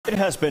It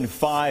has been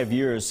 5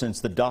 years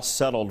since the dust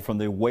settled from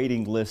the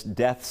waiting list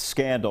death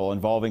scandal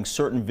involving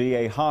certain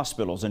VA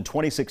hospitals. In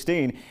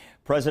 2016,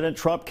 President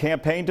Trump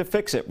campaigned to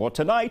fix it. Well,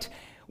 tonight,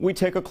 we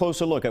take a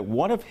closer look at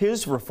one of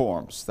his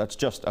reforms that's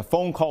just a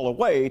phone call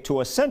away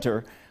to a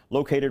center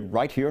located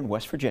right here in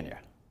West Virginia.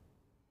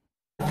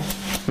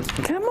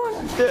 Come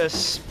on.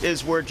 This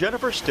is where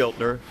Jennifer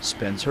Stiltner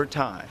spends her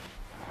time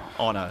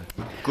on a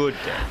good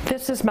day.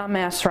 This is my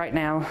mess right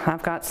now.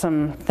 I've got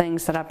some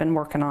things that I've been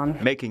working on.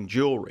 Making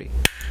jewelry.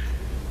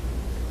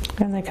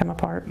 And they come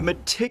apart.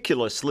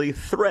 Meticulously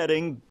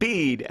threading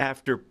bead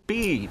after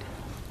bead.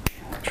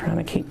 Trying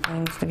to keep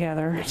things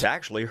together. It's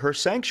actually her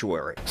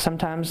sanctuary.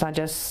 Sometimes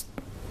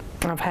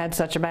I've had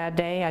such a bad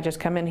day, I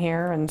just come in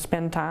here and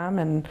spend time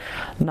and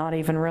not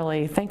even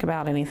really think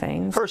about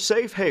anything. Her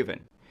safe haven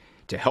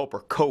to help her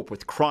cope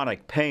with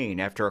chronic pain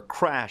after a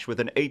crash with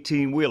an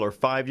 18-wheeler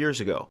 5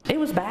 years ago. It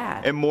was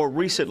bad. And more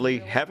recently,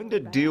 having to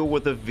deal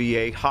with a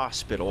VA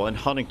hospital in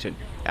Huntington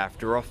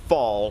after a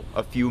fall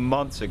a few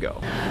months ago.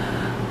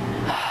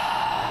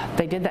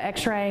 They did the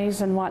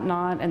x-rays and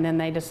whatnot, and then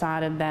they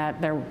decided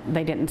that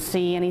they didn't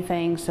see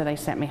anything, so they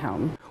sent me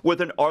home.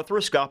 With an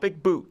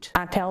arthroscopic boot.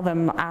 I tell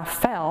them I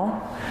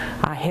fell,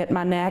 I hit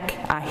my neck,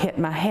 I hit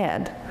my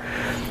head.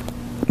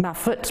 My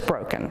foot's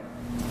broken.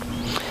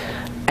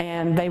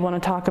 And they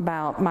want to talk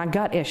about my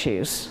gut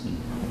issues.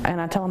 And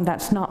I tell them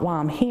that's not why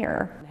I'm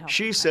here.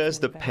 She says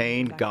the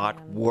pain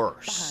got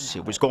worse.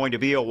 It was going to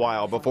be a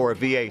while before a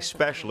VA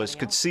specialist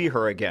could see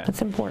her again.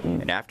 It's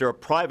important. And after a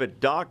private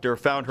doctor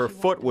found her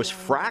foot was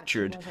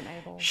fractured,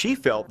 she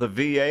felt the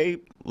VA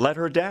let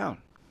her down.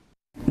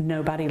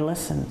 Nobody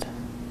listened.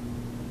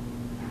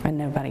 And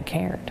nobody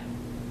cared.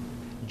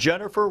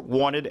 Jennifer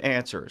wanted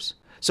answers,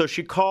 so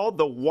she called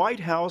the White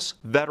House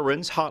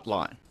Veterans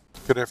Hotline.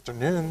 Good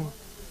afternoon.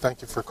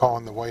 Thank you for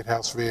calling the White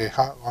House VA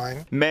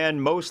Hotline.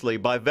 Manned mostly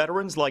by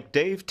veterans like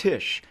Dave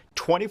Tich,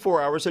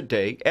 24 hours a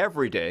day,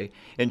 every day,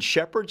 in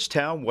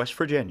Shepherdstown, West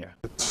Virginia.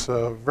 It's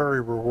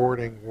very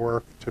rewarding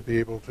work to be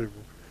able to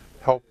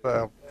help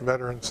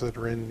veterans that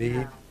are in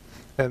need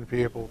and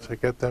be able to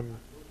get them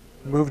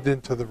moved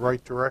into the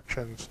right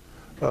directions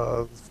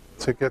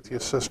to get the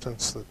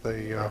assistance that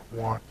they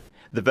want.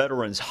 The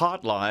Veterans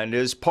Hotline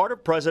is part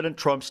of President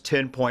Trump's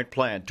 10-point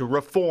plan to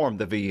reform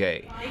the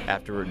VA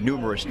after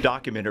numerous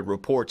documented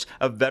reports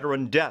of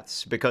veteran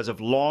deaths because of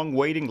long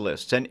waiting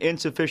lists and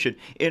insufficient,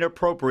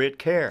 inappropriate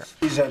care.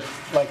 These are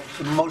like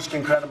the most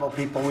incredible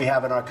people we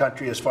have in our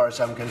country as far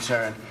as I'm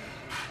concerned,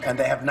 and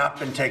they have not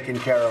been taken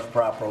care of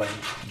properly.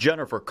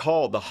 Jennifer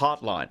called the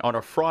hotline on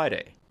a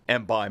Friday,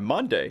 and by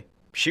Monday,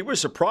 she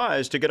was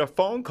surprised to get a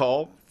phone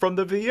call from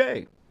the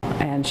VA.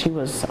 And she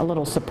was a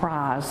little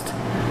surprised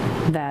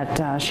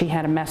that she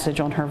had a message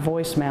on her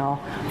voicemail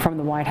from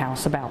the White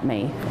House about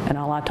me. And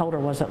all I told her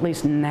was, at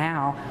least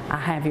now I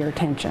have your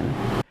attention.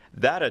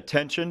 That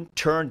attention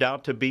turned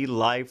out to be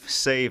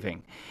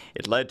life-saving.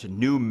 It led to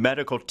new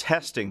medical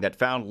testing that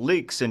found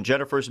leaks in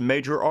Jennifer's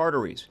major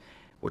arteries,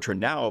 which are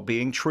now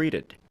being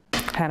treated.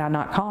 Had I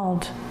not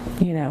called,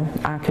 you know,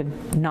 I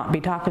could not be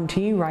talking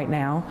to you right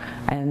now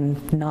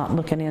and not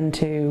looking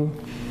into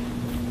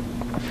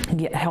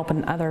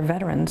helping other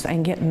veterans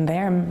and getting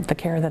them the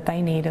care that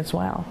they need as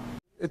well.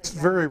 It's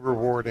very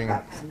rewarding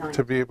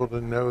to be able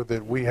to know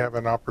that we have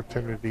an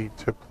opportunity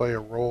to play a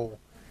role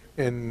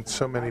in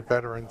so many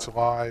veterans'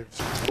 lives.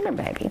 Come here,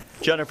 baby.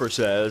 Jennifer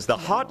says the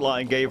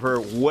hotline gave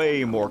her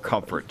way more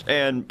comfort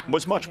and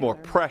was much more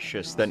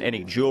precious than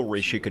any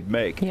jewelry she could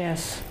make.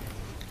 Yes,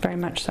 very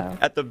much so.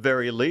 At the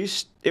very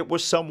least, it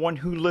was someone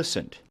who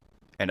listened,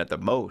 and at the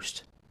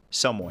most,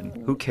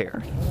 someone who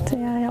cared. See,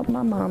 I helped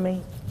my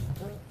mommy.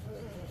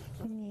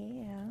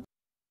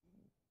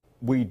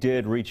 We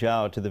did reach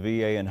out to the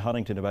VA in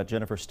Huntington about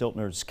Jennifer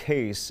Stiltner's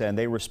case, and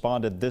they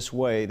responded this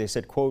way. They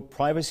said, quote,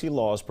 privacy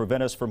laws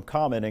prevent us from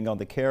commenting on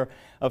the care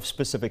of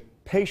specific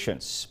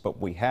patients, but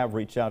we have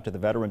reached out to the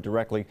veteran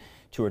directly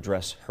to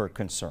address her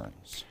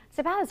concerns.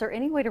 Sabat, is there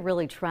any way to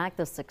really track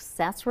the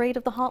success rate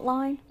of the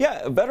hotline?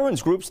 Yeah,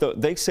 veterans groups, though,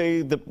 they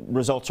say the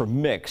results are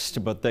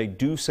mixed, but they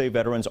do say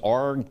veterans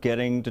are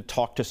getting to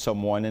talk to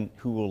someone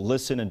who will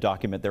listen and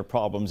document their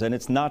problems. And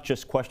it's not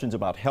just questions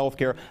about health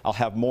care. I'll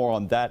have more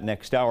on that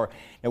next hour.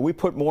 And we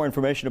put more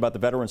information about the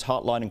Veterans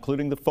Hotline,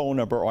 including the phone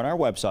number, on our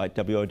website,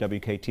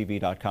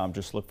 WOWKTV.com.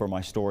 Just look for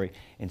my story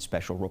in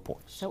special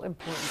reports. So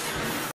important.